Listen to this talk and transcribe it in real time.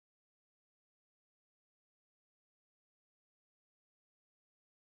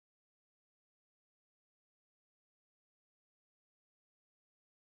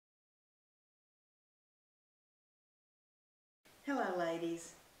Hello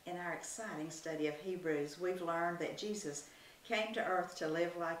ladies. In our exciting study of Hebrews, we've learned that Jesus came to earth to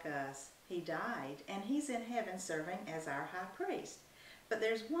live like us. He died, and he's in heaven serving as our high priest. But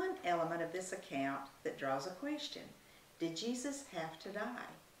there's one element of this account that draws a question. Did Jesus have to die?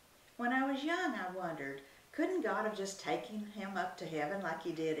 When I was young, I wondered, couldn't God have just taken him up to heaven like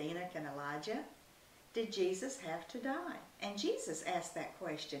he did Enoch and Elijah? Did Jesus have to die? And Jesus asked that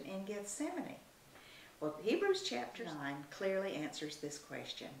question in Gethsemane. Well, Hebrews chapter 9 clearly answers this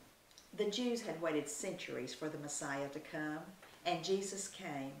question. The Jews had waited centuries for the Messiah to come, and Jesus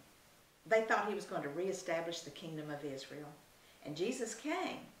came. They thought he was going to reestablish the kingdom of Israel. And Jesus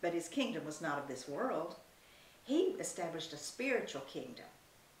came, but his kingdom was not of this world. He established a spiritual kingdom.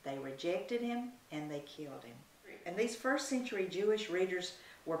 They rejected him, and they killed him. And these first century Jewish readers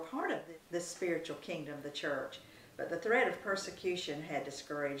were part of this spiritual kingdom, the church. But the threat of persecution had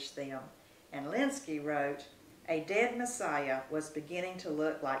discouraged them. And Linsky wrote, a dead Messiah was beginning to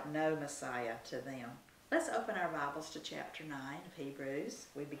look like no Messiah to them. Let's open our Bibles to chapter 9 of Hebrews.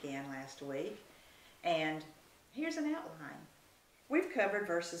 We began last week. And here's an outline. We've covered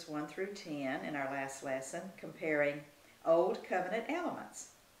verses 1 through 10 in our last lesson, comparing Old Covenant elements.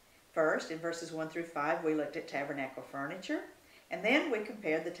 First, in verses 1 through 5, we looked at tabernacle furniture. And then we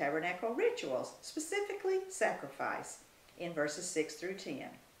compared the tabernacle rituals, specifically sacrifice, in verses 6 through 10.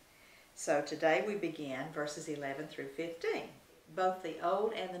 So today we begin verses 11 through 15. Both the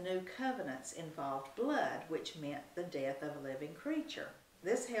Old and the New Covenants involved blood, which meant the death of a living creature.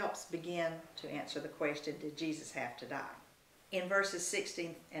 This helps begin to answer the question, did Jesus have to die? In verses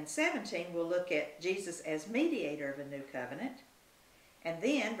 16 and 17, we'll look at Jesus as mediator of a new covenant. And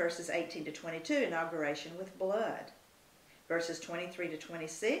then verses 18 to 22, inauguration with blood. Verses 23 to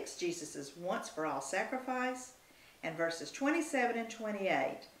 26, Jesus' once-for-all sacrifice. And verses 27 and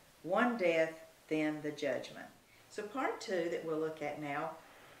 28, one death, then the judgment. So part 2 that we'll look at now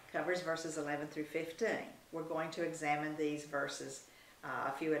covers verses 11 through 15. We're going to examine these verses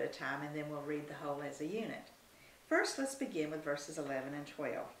a few at a time, and then we'll read the whole as a unit. First, let's begin with verses 11 and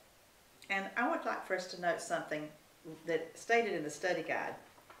 12. And I would like for us to note something that stated in the study guide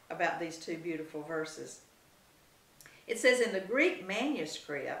about these two beautiful verses. It says in the Greek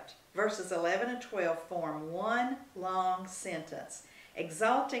manuscript, verses 11 and 12 form one long sentence,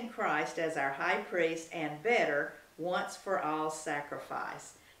 exalting Christ as our high priest and better once-for-all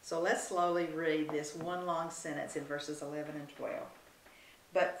sacrifice. So let's slowly read this one long sentence in verses 11 and 12.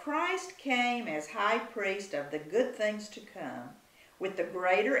 But Christ came as high priest of the good things to come, with the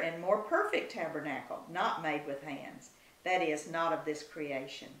greater and more perfect tabernacle, not made with hands, that is, not of this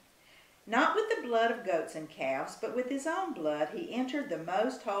creation. Not with the blood of goats and calves, but with his own blood he entered the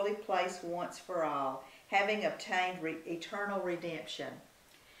most holy place once for all, having obtained eternal redemption.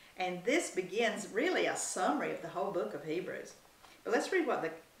 And this begins really a summary of the whole book of Hebrews. But let's read what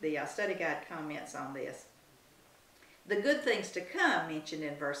the study guide comments on this. The good things to come, mentioned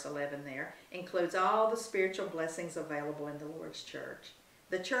in verse 11 there, includes all the spiritual blessings available in the Lord's church.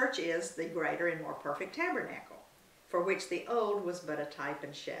 The church is the greater and more perfect tabernacle, for which the old was but a type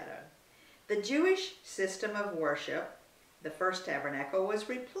and shadow. The Jewish system of worship, the first tabernacle, was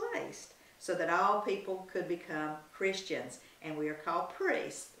replaced so that all people could become Christians, and we are called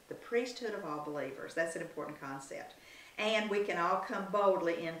priests, the priesthood of all believers. That's an important concept. And we can all come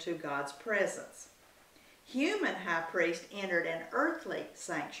boldly into God's presence. Human high priest entered an earthly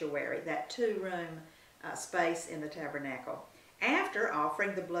sanctuary, that two-room space in the tabernacle, after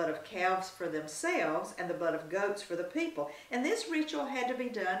offering the blood of calves for themselves and the blood of goats for the people. And this ritual had to be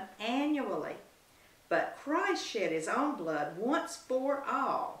done annually. But Christ shed his own blood once for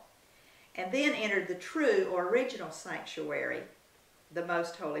all, and then entered the true or original sanctuary, the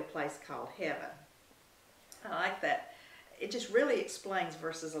most holy place called heaven. I like that. It just really explains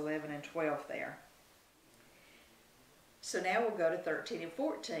verses 11 and 12 there. So now we'll go to 13 and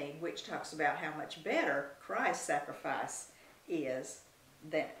 14, which talks about how much better Christ's sacrifice is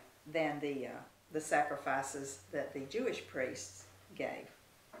than the sacrifices that the Jewish priests gave.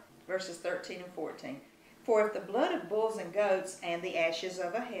 Verses 13 and 14. For if the blood of bulls and goats and the ashes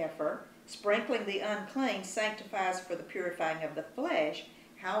of a heifer, sprinkling the unclean, sanctifies for the purifying of the flesh,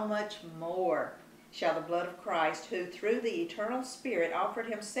 how much more shall the blood of Christ, who through the eternal Spirit offered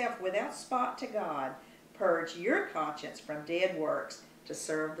himself without spot to God, purge your conscience from dead works to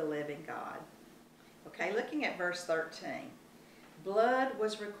serve the living God. Okay, looking at verse 13. Blood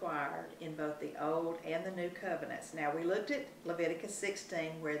was required in both the Old and the New Covenants. Now, we looked at Leviticus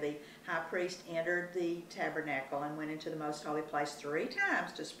 16, where the high priest entered the tabernacle and went into the most holy place 3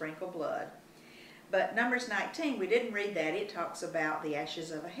 times to sprinkle blood. But Numbers 19, we didn't read that. It talks about the ashes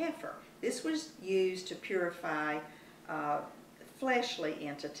of a heifer. This was used to purify fleshly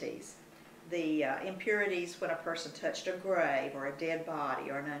entities. The impurities when a person touched a grave or a dead body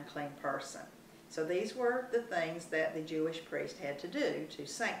or an unclean person. So these were the things that the Jewish priest had to do to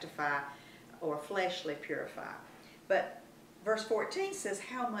sanctify or fleshly purify. But verse 14 says,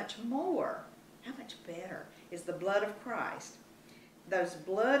 how much more, how much better is the blood of Christ? Those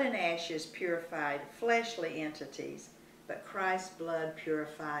blood and ashes purified fleshly entities, but Christ's blood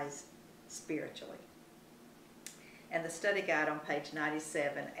purifies spiritually. And the study guide on page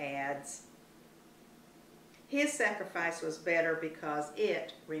 97 adds, his sacrifice was better because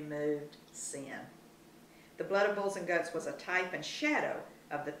it removed sin. The blood of bulls and goats was a type and shadow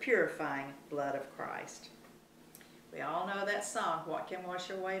of the purifying blood of Christ. We all know that song, what can wash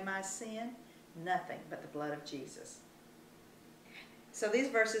away my sin? Nothing but the blood of Jesus. So these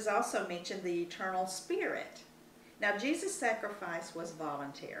verses also mention the eternal Spirit. Now Jesus' sacrifice was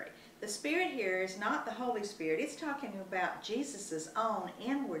voluntary. The Spirit here is not the Holy Spirit. It's talking about Jesus' own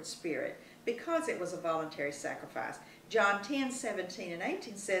inward spirit because it was a voluntary sacrifice. John 10:17 and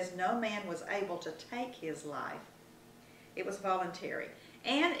 18 says no man was able to take his life. It was voluntary.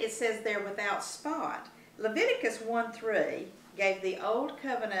 And it says there without spot. Leviticus 1:3 gave the Old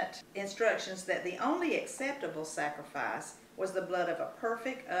Covenant instructions that the only acceptable sacrifice was the blood of a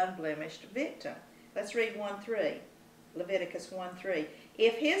perfect, unblemished victim. Let's read 1:3. Leviticus 1:3.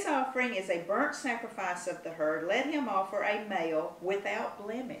 If his offering is a burnt sacrifice of the herd, let him offer a male without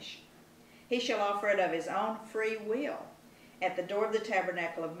blemish. He shall offer it of his own free will at the door of the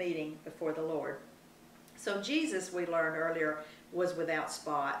tabernacle of meeting before the Lord. So Jesus, we learned earlier, was without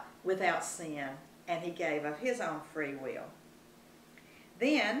spot, without sin, and he gave of his own free will.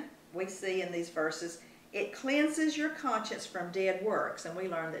 Then we see in these verses, it cleanses your conscience from dead works, and we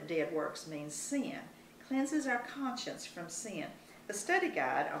learned that dead works means sin. Cleanses our conscience from sin. The study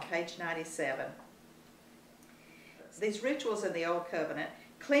guide on page 97. These rituals in the Old Covenant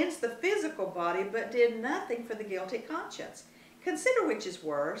cleansed the physical body but did nothing for the guilty conscience. Consider which is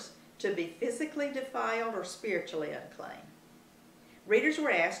worse, to be physically defiled or spiritually unclean. Readers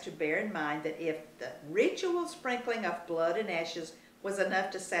were asked to bear in mind that if the ritual sprinkling of blood and ashes was enough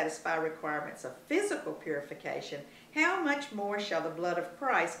to satisfy requirements of physical purification, how much more shall the blood of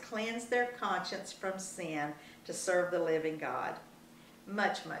Christ cleanse their conscience from sin to serve the living God?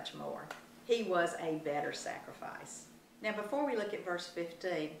 Much, much more. He was a better sacrifice. Now before we look at verse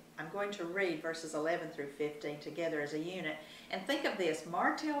 15, I'm going to read verses 11 through 15 together as a unit. And think of this,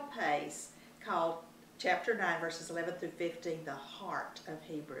 Myrtle Pace called chapter 9 verses 11 through 15 the heart of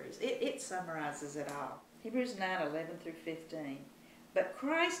Hebrews. It summarizes it all. Hebrews 9, 11 through 15. But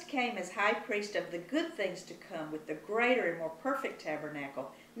Christ came as high priest of the good things to come with the greater and more perfect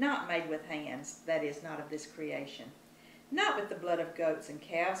tabernacle, not made with hands, that is, not of this creation. Not with the blood of goats and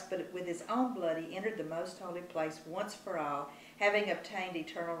calves, but with his own blood he entered the most holy place once for all, having obtained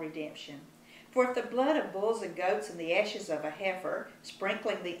eternal redemption. For if the blood of bulls and goats and the ashes of a heifer,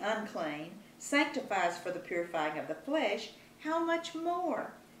 sprinkling the unclean, sanctifies for the purifying of the flesh, how much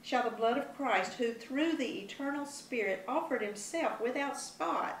more shall the blood of Christ, who through the eternal Spirit offered himself without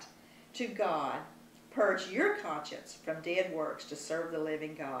spot to God, purge your conscience from dead works to serve the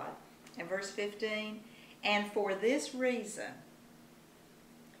living God. And verse 15, and for this reason,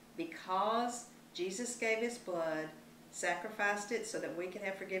 because Jesus gave his blood, sacrificed it so that we could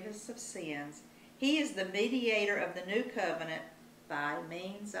have forgiveness of sins, he is the mediator of the new covenant by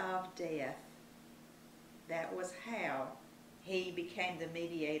means of death. That was how he became the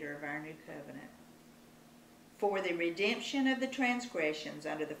mediator of our new covenant. For the redemption of the transgressions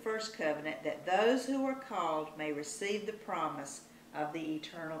under the first covenant, that those who are called may receive the promise of the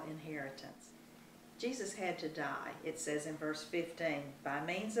eternal inheritance. Jesus had to die, it says in verse 15. By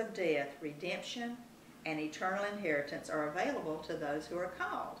means of death, redemption and eternal inheritance are available to those who are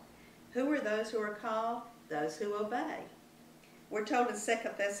called. Who are those who are called? Those who obey. We're told in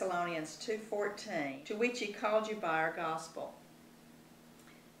 2 Thessalonians 2:14, to which he called you by our gospel.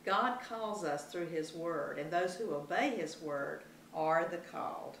 God calls us through his word, and those who obey his word are the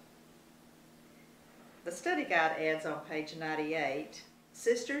called. The study guide adds on page 98,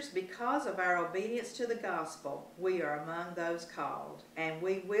 sisters, because of our obedience to the gospel, we are among those called, and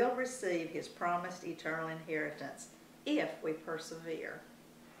we will receive his promised eternal inheritance if we persevere.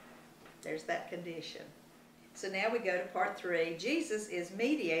 There's that condition. So now we go to part 3. Jesus is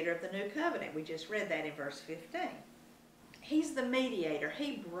mediator of the new covenant. We just read that in verse 15. He's the mediator.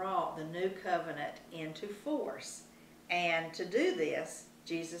 He brought the new covenant into force. And to do this,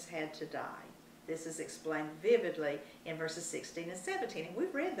 Jesus had to die. This is explained vividly in verses 16 and 17. And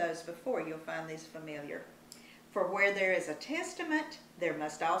we've read those before. You'll find these familiar. For where there is a testament, there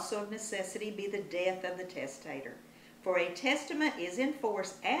must also of necessity be the death of the testator. For a testament is in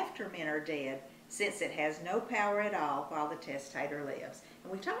force after men are dead, since it has no power at all while the testator lives.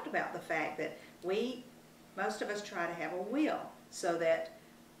 And we talked about the fact that most of us try to have a will so that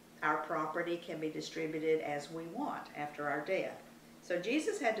our property can be distributed as we want after our death. So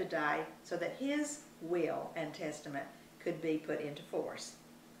Jesus had to die so that his will and testament could be put into force.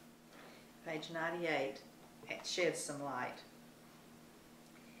 Page 98 sheds some light.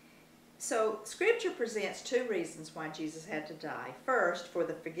 So Scripture presents two reasons why Jesus had to die. First, for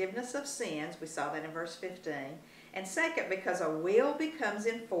the forgiveness of sins, we saw that in verse 15. And second, because a will becomes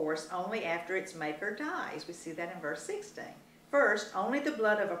in force only after its maker dies. We see that in verse 16. First, only the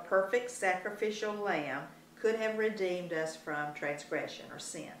blood of a perfect sacrificial lamb could have redeemed us from transgression or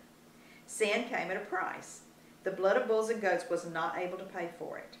sin. Sin came at a price. The blood of bulls and goats was not able to pay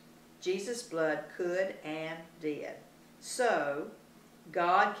for it. Jesus' blood could and did. So,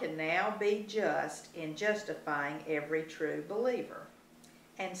 God can now be just in justifying every true believer.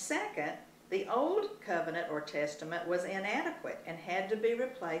 And second, the old covenant or testament was inadequate and had to be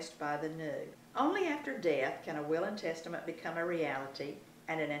replaced by the new. Only after death can a will and testament become a reality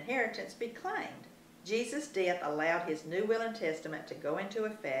and an inheritance be claimed. Jesus' death allowed his new will and testament to go into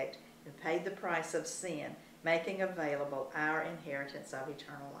effect and paid the price of sin, making available our inheritance of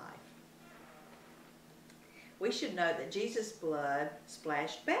eternal life. We should note that Jesus' blood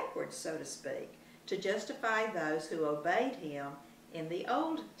splashed backwards, so to speak, to justify those who obeyed him in the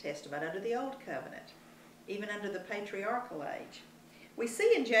Old Testament, under the Old Covenant, even under the patriarchal age. We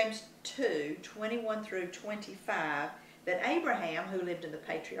see in James 2, 21 through 25, that Abraham, who lived in the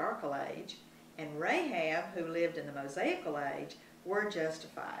patriarchal age, and Rahab, who lived in the Mosaical age, were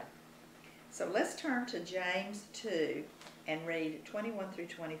justified. So let's turn to James 2 and read 21 through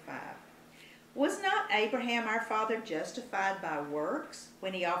 25. Was not Abraham our father justified by works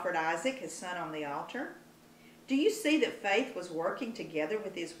when he offered Isaac his son on the altar? Do you see that faith was working together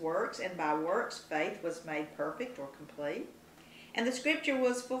with his works, and by works faith was made perfect or complete? And the scripture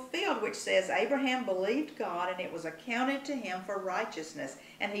was fulfilled, which says, Abraham believed God, and it was accounted to him for righteousness,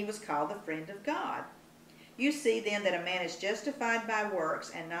 and he was called the friend of God. You see then that a man is justified by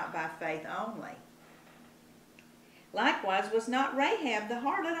works and not by faith only. Likewise, was not Rahab the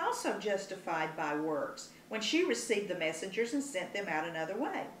harlot also justified by works, when she received the messengers and sent them out another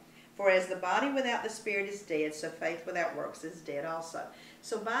way? For as the body without the spirit is dead, so faith without works is dead also.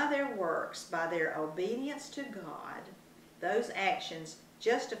 So by their works, by their obedience to God, those actions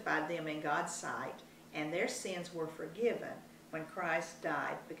justified them in God's sight, and their sins were forgiven when Christ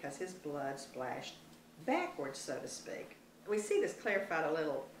died because his blood splashed backwards, so to speak. We see this clarified a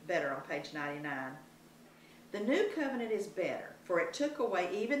little better on page 99. The new covenant is better, for it took away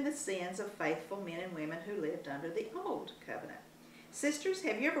even the sins of faithful men and women who lived under the old covenant. Sisters,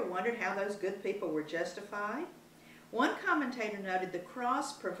 have you ever wondered how those good people were justified? One commentator noted the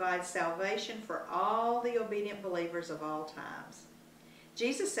cross provides salvation for all the obedient believers of all times.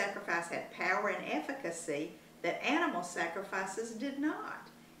 Jesus' sacrifice had power and efficacy that animal sacrifices did not.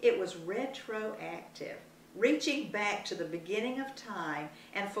 It was retroactive, reaching back to the beginning of time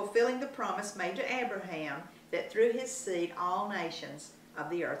and fulfilling the promise made to Abraham that through his seed all nations of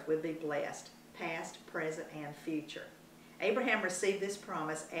the earth would be blessed, past, present, and future. Abraham received this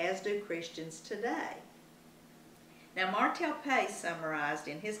promise, as do Christians today. Now, Martel Pace summarized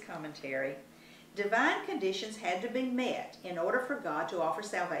in his commentary, divine conditions had to be met in order for God to offer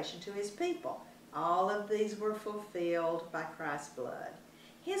salvation to his people. All of these were fulfilled by Christ's blood.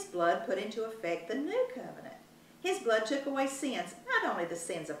 His blood put into effect the new covenant. His blood took away sins, not only the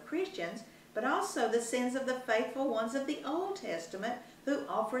sins of Christians, but also the sins of the faithful ones of the Old Testament who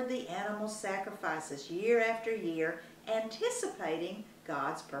offered the animal sacrifices year after year, anticipating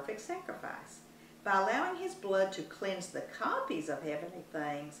God's perfect sacrifice. By allowing his blood to cleanse the copies of heavenly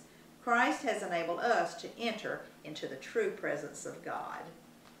things, Christ has enabled us to enter into the true presence of God.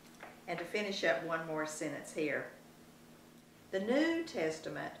 And to finish up one more sentence here. The New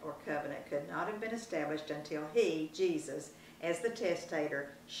Testament or covenant could not have been established until he, Jesus, as the testator,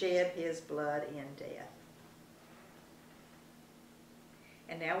 shed his blood in death.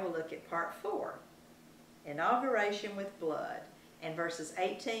 And now we'll look at part 4, inauguration with blood. And verses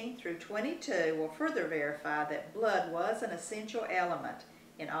 18 through 22 will further verify that blood was an essential element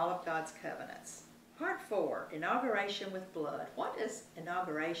in all of God's covenants. Part 4, inauguration with blood. What does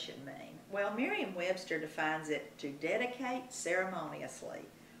inauguration mean? Well, Merriam-Webster defines it to dedicate ceremoniously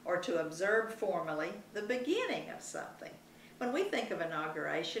or to observe formally the beginning of something. When we think of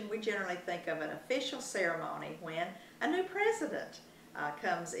inauguration, we generally think of an official ceremony when a new president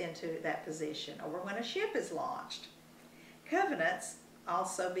comes into that position or when a ship is launched. Covenants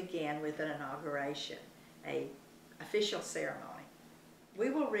also began with an inauguration. A official ceremony. We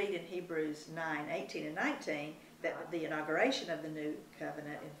will read in Hebrews 9:18 and 19 that the inauguration of the new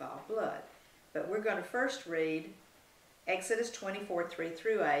covenant involved blood. But we're going to first read Exodus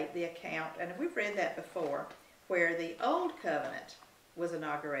 24:3-8, the account, and we've read that before, where the old covenant was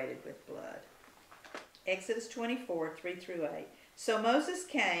inaugurated with blood. Exodus 24:3-8. So Moses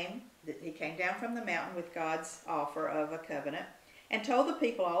came down from the mountain with God's offer of a covenant, and told the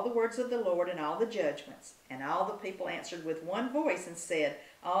people all the words of the Lord and all the judgments. And all the people answered with one voice and said,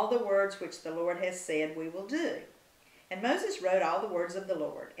 All the words which the Lord has said we will do. And Moses wrote all the words of the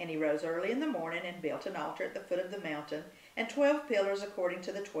Lord. And he rose early in the morning and built an altar at the foot of the mountain, and 12 pillars according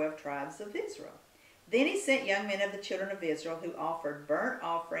to the 12 tribes of Israel. Then he sent young men of the children of Israel who offered burnt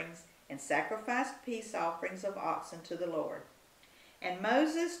offerings and sacrificed peace offerings of oxen to the Lord. And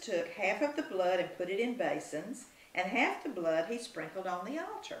Moses took half of the blood and put it in basins, and half the blood he sprinkled on the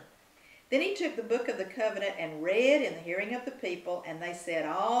altar. Then he took the book of the covenant and read in the hearing of the people, and they said,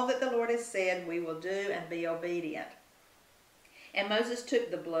 All that the Lord has said we will do, and be obedient. And Moses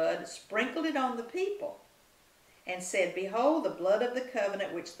took the blood, sprinkled it on the people, and said, Behold, the blood of the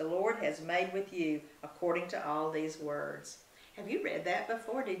covenant which the Lord has made with you, according to all these words. Have you read that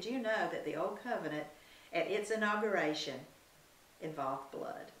before? Did you know that the old covenant, at its inauguration, involved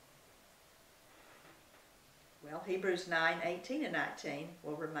blood? Well, Hebrews 9:18 and 19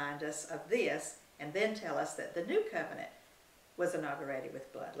 will remind us of this, and then tell us that the new covenant was inaugurated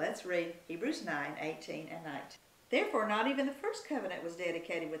with blood. Let's read Hebrews 9:18 and 19. Therefore, not even the first covenant was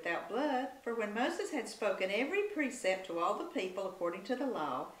dedicated without blood, for when Moses had spoken every precept to all the people according to the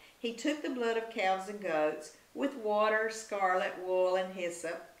law, he took the blood of calves and goats with water, scarlet, wool, and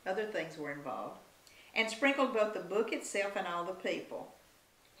hyssop, other things were involved, and sprinkled both the book itself and all the people.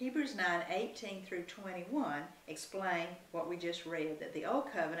 Hebrews 9:18-21 explain what we just read, that the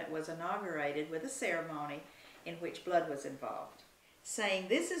old covenant was inaugurated with a ceremony in which blood was involved, saying,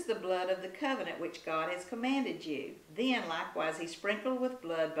 This is the blood of the covenant which God has commanded you. Then likewise he sprinkled with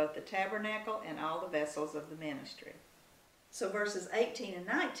blood both the tabernacle and all the vessels of the ministry. So verses 18 and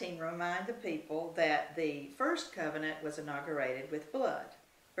 19 remind the people that the first covenant was inaugurated with blood.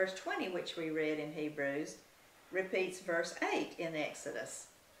 Verse 20, which we read in Hebrews, repeats verse 8 in Exodus,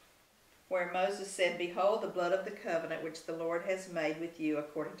 where Moses said, Behold, the blood of the covenant which the Lord has made with you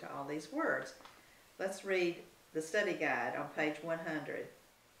according to all these words. Let's read the study guide on page 100.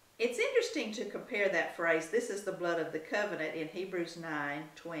 It's interesting to compare that phrase, this is the blood of the covenant, in Hebrews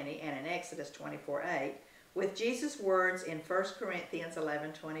 9:20 and in Exodus 24:8, with Jesus' words in 1 Corinthians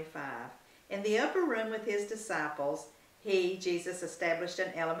 11:25. In the upper room with his disciples, Jesus, established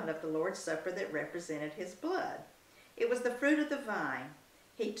an element of the Lord's Supper that represented his blood. It was the fruit of the vine.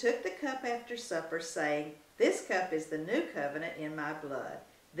 He took the cup after supper, saying, This cup is the new covenant in my blood.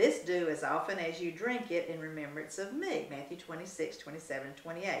 This do as often as you drink it in remembrance of me. Matthew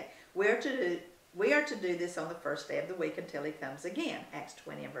 26:27-28. We are to do this on the first day of the week until he comes again. Acts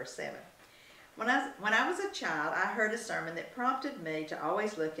 20 and verse 7. When I was a child, I heard a sermon that prompted me to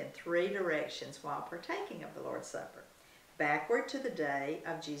always look in 3 directions while partaking of the Lord's Supper. Backward to the day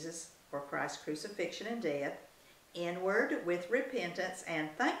of Jesus or Christ's crucifixion and death, inward with repentance and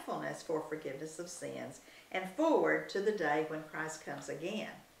thankfulness for forgiveness of sins, and forward to the day when Christ comes again.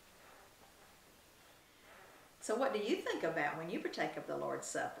 So what do you think about when you partake of the Lord's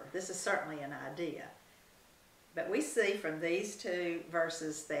Supper? This is certainly an idea. But we see from these 2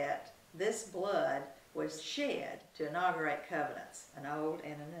 verses that this blood was shed to inaugurate covenants, an old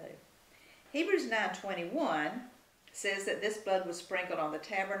and a new. Hebrews 9:21 says that this blood was sprinkled on the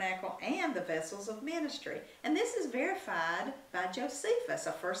tabernacle and the vessels of ministry. And this is verified by Josephus,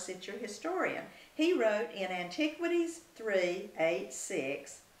 a first-century historian. He wrote in Antiquities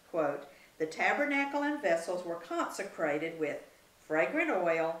 3:8-6, quote, The tabernacle and vessels were consecrated with fragrant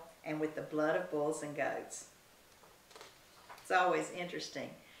oil and with the blood of bulls and goats. It's always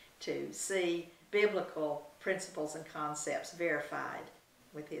interesting to see biblical principles and concepts verified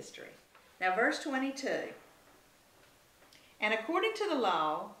with history. Now verse 22. And according to the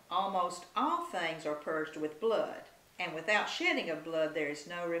law, almost all things are purged with blood, and without shedding of blood there is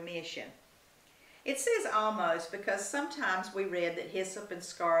no remission. It says almost because sometimes we read that hyssop and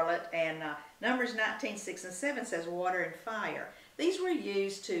scarlet, and Numbers 19:6 and 7 says water and fire. These were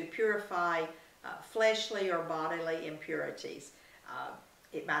used to purify fleshly or bodily impurities.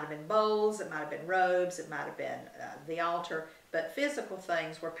 It might have been bowls, it might have been robes, it might have been the altar, but physical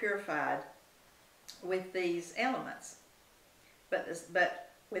things were purified with these elements. But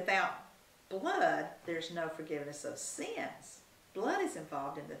without blood, there's no forgiveness of sins. Blood is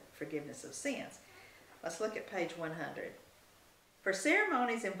involved in the forgiveness of sins. Let's look at page 100. For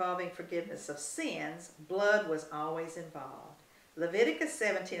ceremonies involving forgiveness of sins, blood was always involved. Leviticus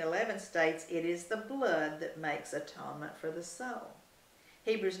 17:11 states it is the blood that makes atonement for the soul.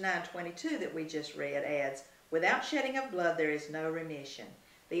 Hebrews 9:22 that we just read adds, without shedding of blood there is no remission.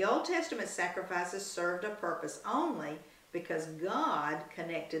 The Old Testament sacrifices served a purpose only because God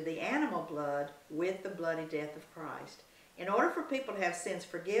connected the animal blood with the bloody death of Christ. In order for people to have sins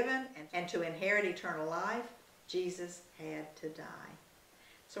forgiven and to inherit eternal life, Jesus had to die.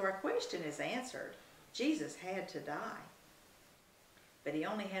 So our question is answered. Jesus had to die. But he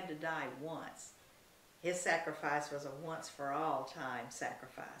only had to die once. His sacrifice was a once-for-all time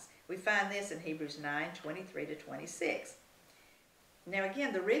sacrifice. We find this in Hebrews 9:23-26. Now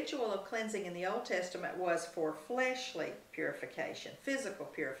again, the ritual of cleansing in the Old Testament was for fleshly purification, physical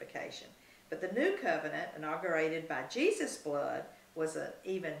purification. But the new covenant, inaugurated by Jesus' blood, was an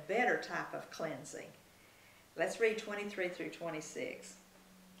even better type of cleansing. Let's read 23-26.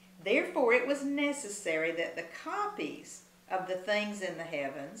 Therefore it was necessary that the copies of the things in the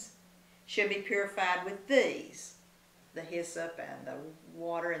heavens should be purified with these, the hyssop and the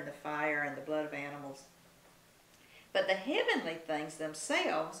water and the fire and the blood of animals, but the heavenly things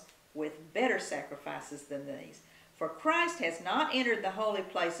themselves with better sacrifices than these. For Christ has not entered the holy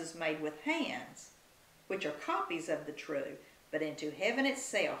places made with hands, which are copies of the true, but into heaven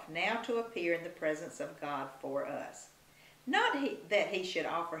itself, now to appear in the presence of God for us. Not that he should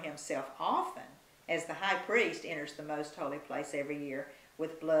offer himself often, as the high priest enters the most holy place every year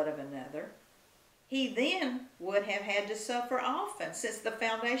with blood of another. He then would have had to suffer often since the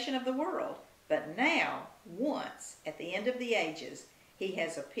foundation of the world. But now, once, at the end of the ages, he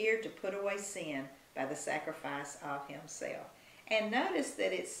has appeared to put away sin by the sacrifice of himself. And notice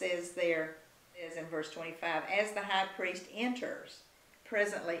that it says there, as in verse 25, as the high priest enters,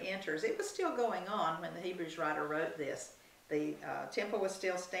 presently enters. It was still going on when the Hebrews writer wrote this. The temple was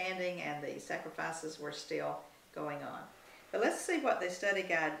still standing and the sacrifices were still going on. But let's see what the study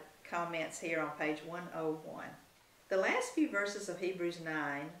guide comments here on page 101. The last few verses of Hebrews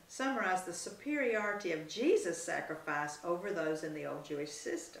 9 summarize the superiority of Jesus' sacrifice over those in the old Jewish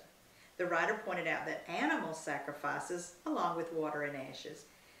system. The writer pointed out that animal sacrifices, along with water and ashes,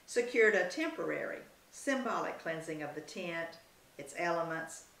 secured a temporary, symbolic cleansing of the tent, its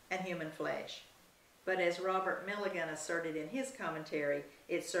elements, and human flesh. But as Robert Milligan asserted in his commentary,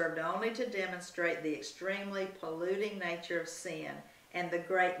 it served only to demonstrate the extremely polluting nature of sin and the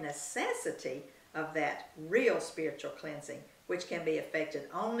great necessity of that real spiritual cleansing, which can be effected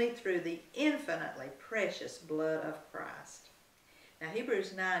only through the infinitely precious blood of Christ. Now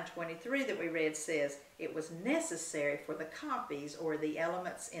Hebrews 9:23 that we read says it was necessary for the copies or the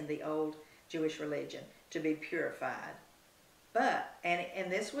elements in the old Jewish religion to be purified. But, and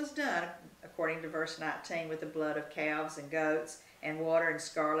this was done, according to verse 19, with the blood of calves and goats and water and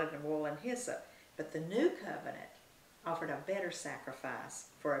scarlet and wool and hyssop. But the new covenant offered a better sacrifice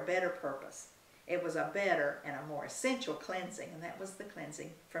for a better purpose. It was a better and a more essential cleansing, and that was the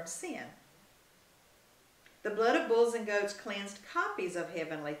cleansing from sin. The blood of bulls and goats cleansed copies of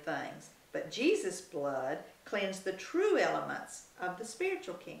heavenly things, but Jesus' blood cleansed the true elements of the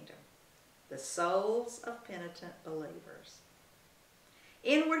spiritual kingdom, the souls of penitent believers.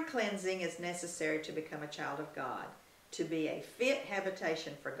 Inward cleansing is necessary to become a child of God, to be a fit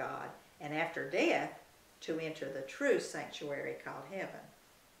habitation for God, and after death, to enter the true sanctuary called heaven.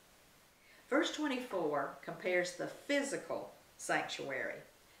 Verse 24 compares the physical sanctuary,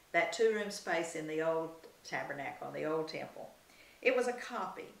 that two-room space in the old tabernacle, in the old temple. It was a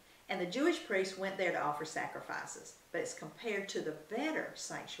copy, and the Jewish priests went there to offer sacrifices, but it's compared to the better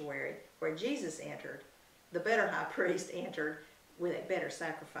sanctuary where Jesus entered. The better high priest entered with a better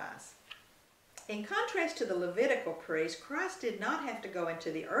sacrifice. In contrast to the Levitical priest, Christ did not have to go into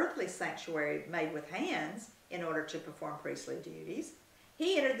the earthly sanctuary made with hands in order to perform priestly duties.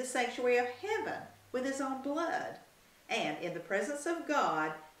 He entered the sanctuary of heaven with his own blood. And in the presence of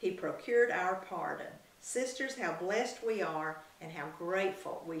God, he procured our pardon. Sisters, how blessed we are and how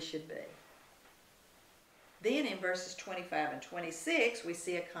grateful we should be. Then in verses 25 and 26, we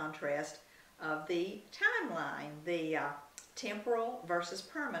see a contrast of the timeline, the temporal versus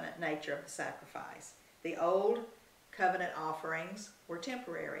permanent nature of the sacrifice. The old covenant offerings were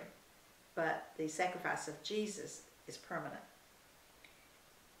temporary, but the sacrifice of Jesus is permanent.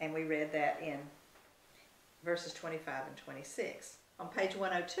 And we read that in verses 25 and 26. On page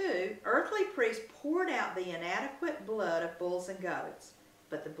 102, earthly priests poured out the inadequate blood of bulls and goats,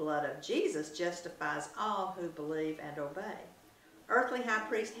 but the blood of Jesus justifies all who believe and obey. Earthly high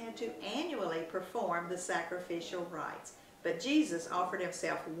priests had to annually perform the sacrificial rites, but Jesus offered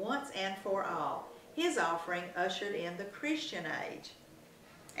himself once and for all, His offering ushered in the Christian age.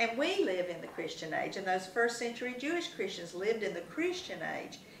 And we live in the Christian age, and those first century Jewish Christians lived in the Christian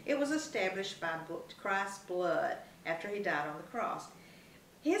age. It was established by Christ's blood after he died on the cross.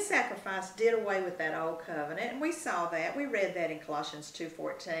 His sacrifice did away with that old covenant, and we saw that. We read that in Colossians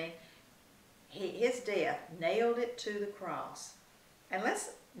 2:14. His death nailed it to the cross. And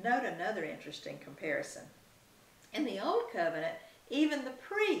let's note another interesting comparison. In the old covenant, even the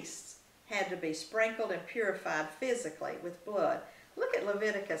priests had to be sprinkled and purified physically with blood. Look at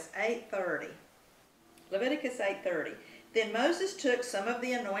Leviticus 8:30. Leviticus 8:30. Then Moses took some of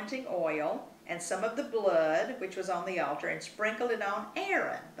the anointing oil and some of the blood which was on the altar and sprinkled it on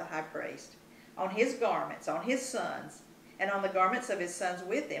Aaron, the high priest, on his garments, on his sons, and on the garments of his sons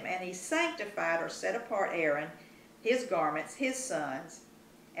with him. And he sanctified or set apart Aaron, his garments, his sons,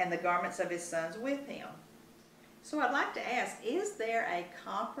 and the garments of his sons with him. So I'd like to ask, is there a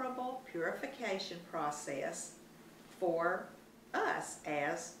comparable purification process for us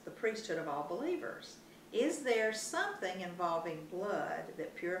as the priesthood of all believers? Is there something involving blood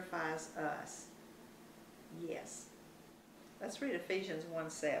that purifies us? Yes. Let's read Ephesians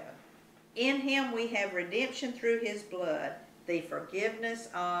 1:7. In him we have redemption through his blood, the forgiveness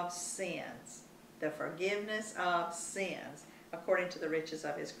of sins. The forgiveness of sins, according to the riches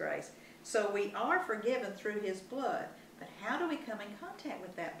of his grace. So we are forgiven through his blood. But how do we come in contact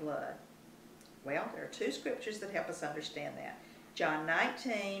with that blood? Well, there are two scriptures that help us understand that. John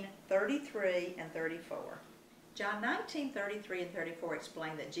 19:33 and 34. John 19:33 and 34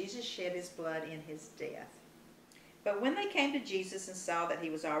 explain that Jesus shed his blood in his death. But when they came to Jesus and saw that he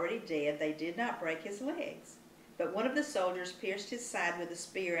was already dead, they did not break his legs. But one of the soldiers pierced his side with a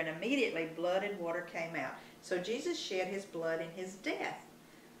spear, and immediately blood and water came out. So Jesus shed his blood in his death.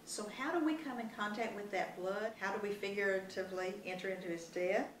 So how do we come in contact with that blood? How do we figuratively enter into his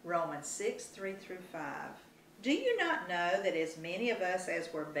death? Romans 6:3-5. Do you not know that as many of us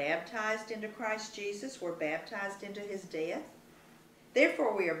as were baptized into Christ Jesus were baptized into his death?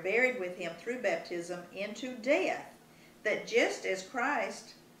 Therefore we are buried with him through baptism into death, that just as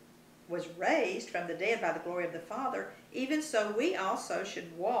Christ was raised from the dead by the glory of the Father, even so we also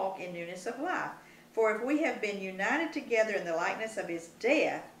should walk in newness of life. For if we have been united together in the likeness of his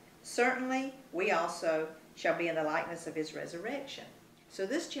death, certainly we also shall be in the likeness of his resurrection. So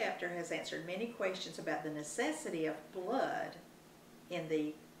this chapter has answered many questions about the necessity of blood in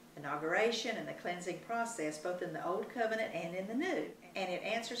the inauguration and the cleansing process, both in the Old Covenant and in the New. And it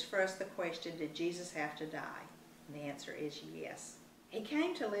answers for us the question, did Jesus have to die? And the answer is yes. He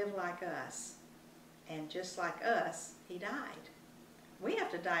came to live like us, and just like us, he died. We have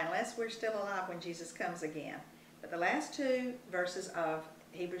to die unless we're still alive when Jesus comes again. But the last two verses of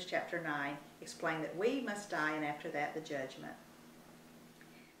Hebrews chapter 9 explain that we must die, and after that, the judgment.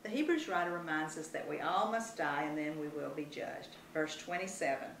 The Hebrews writer reminds us that we all must die, and then we will be judged. Verse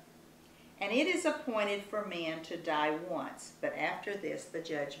 27. And it is appointed for men to die once, but after this, the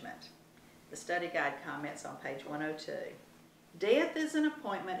judgment. The study guide comments on page 102. Death is an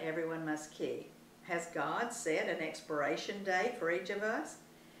appointment everyone must keep. Has God set an expiration date for each of us?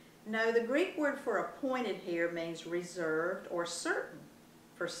 No, the Greek word for appointed here means reserved or certain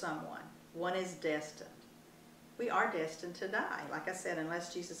for someone. One is destined. We are destined to die, like I said,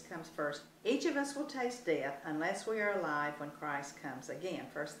 unless Jesus comes first. Each of us will taste death unless we are alive when Christ comes again.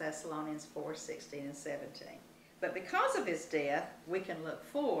 1 Thessalonians 4:16 and 17. But because of his death, we can look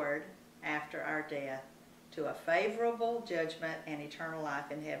forward after our death to a favorable judgment and eternal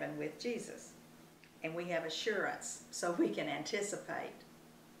life in heaven with Jesus. And we have assurance, so we can anticipate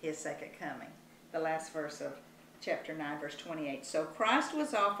his second coming. The last verse of chapter 9, verse 28. So Christ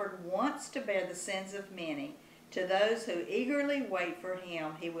was offered once to bear the sins of many. To those who eagerly wait for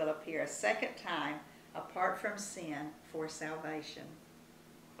him, he will appear a second time, apart from sin, for salvation.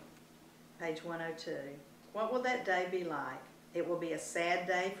 Page 102. What will that day be like? It will be a sad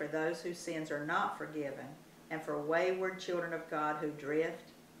day for those whose sins are not forgiven, and for wayward children of God who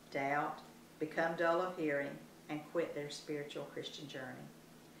drift, doubt, become dull of hearing, and quit their spiritual Christian journey.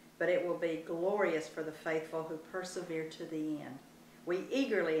 But it will be glorious for the faithful who persevere to the end. We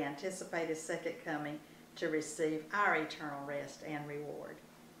eagerly anticipate his second coming to receive our eternal rest and reward.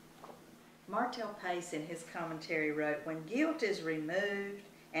 Myrtle Pace in his commentary wrote, when guilt is removed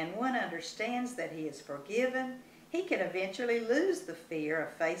and one understands that he is forgiven, he can eventually lose the fear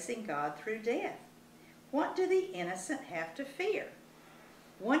of facing God through death. What do the innocent have to fear?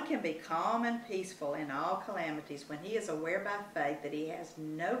 One can be calm and peaceful in all calamities when he is aware by faith that he has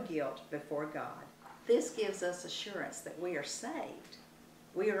no guilt before God. This gives us assurance that we are saved.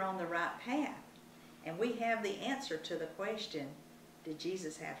 We are on the right path. And we have the answer to the question, did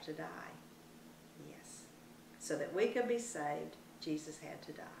Jesus have to die? So that we could be saved, Jesus had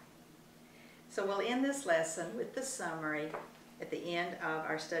to die. So we'll end this lesson with the summary at the end of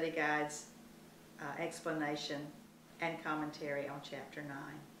our study guide's explanation and commentary on chapter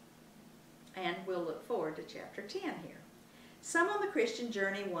 9. And we'll look forward to chapter 10 here. Some on the Christian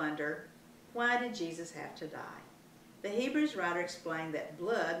journey wonder, why did Jesus have to die? The Hebrews writer explained that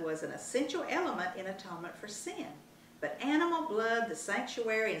blood was an essential element in atonement for sin. But animal blood, the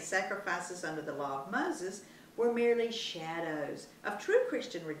sanctuary, and sacrifices under the law of Moses were merely shadows of true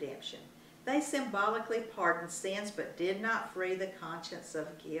Christian redemption. They symbolically pardoned sins but did not free the conscience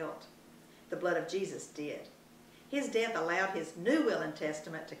of guilt. The blood of Jesus did. His death allowed his new will and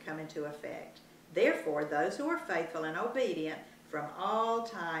testament to come into effect. Therefore, those who are faithful and obedient from all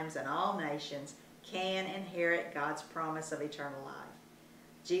times and all nations can inherit God's promise of eternal life.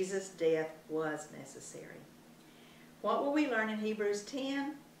 Jesus' death was necessary. What will we learn in Hebrews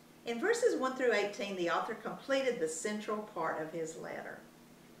 10? In verses 1 through 18, the author completed the central part of his letter,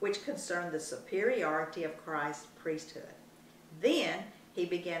 which concerned the superiority of Christ's priesthood. Then he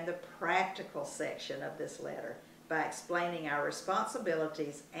began the practical section of this letter by explaining our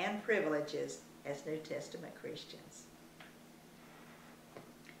responsibilities and privileges as New Testament Christians.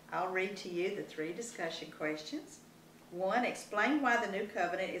 I'll read to you the 3 discussion questions. 1, explain why the new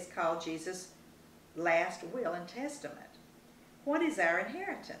covenant is called Jesus' last will and testament. What is our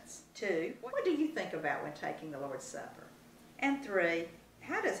inheritance? 2, what do you think about when taking the Lord's Supper? And 3,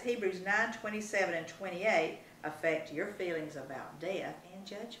 how does Hebrews 9:27 and 28 affect your feelings about death and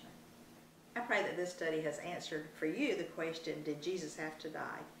judgment? I pray that this study has answered for you the question, did Jesus have to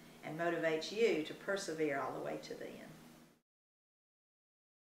die? And motivates you to persevere all the way to the end.